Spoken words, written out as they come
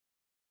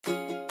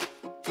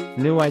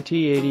New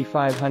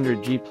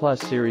IT8500G Plus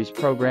Series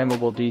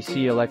Programmable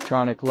DC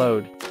Electronic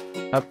Load.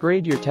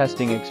 Upgrade your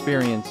testing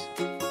experience.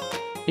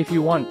 If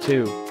you want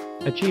to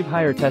achieve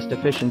higher test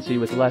efficiency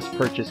with less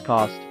purchase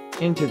cost,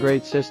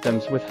 integrate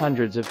systems with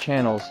hundreds of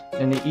channels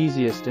in the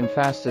easiest and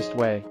fastest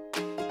way.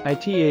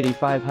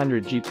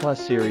 IT8500G Plus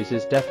Series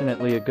is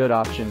definitely a good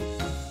option.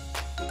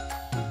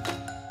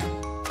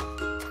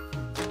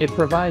 It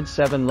provides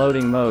 7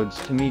 loading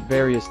modes to meet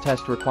various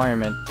test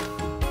requirements.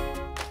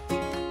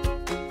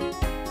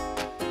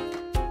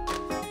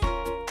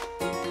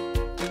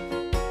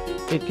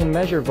 It can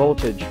measure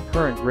voltage,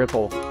 current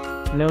ripple.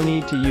 No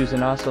need to use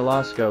an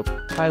oscilloscope,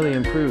 highly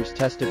improves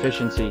test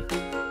efficiency.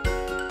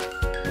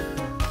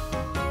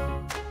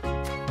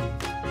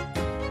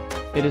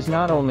 It is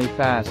not only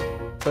fast,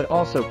 but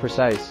also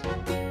precise.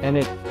 And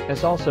it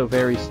is also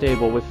very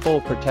stable with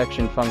full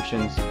protection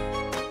functions.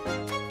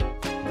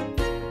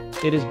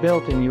 It is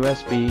built in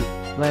USB,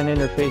 LAN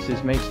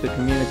interfaces makes the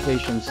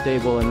communication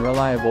stable and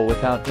reliable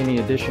without any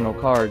additional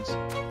cards.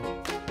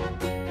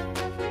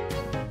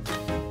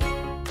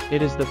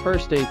 It is the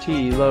first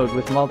ATE load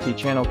with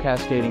multi-channel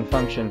cascading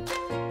function.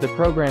 The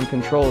program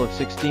control of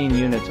 16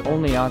 units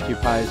only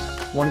occupies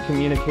 1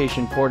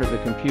 communication port of the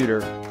computer,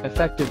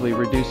 effectively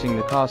reducing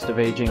the cost of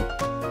aging.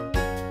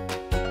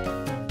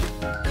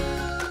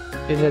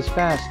 It has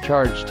fast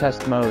charge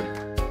test mode.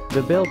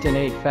 The built-in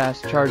 8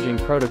 fast charging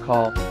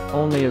protocol,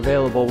 only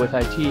available with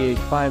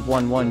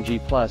IT8500G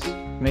Plus,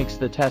 makes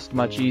the test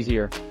much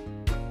easier.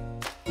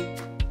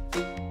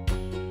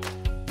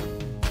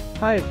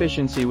 High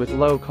efficiency with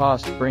low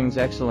cost brings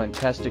excellent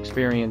test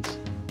experience.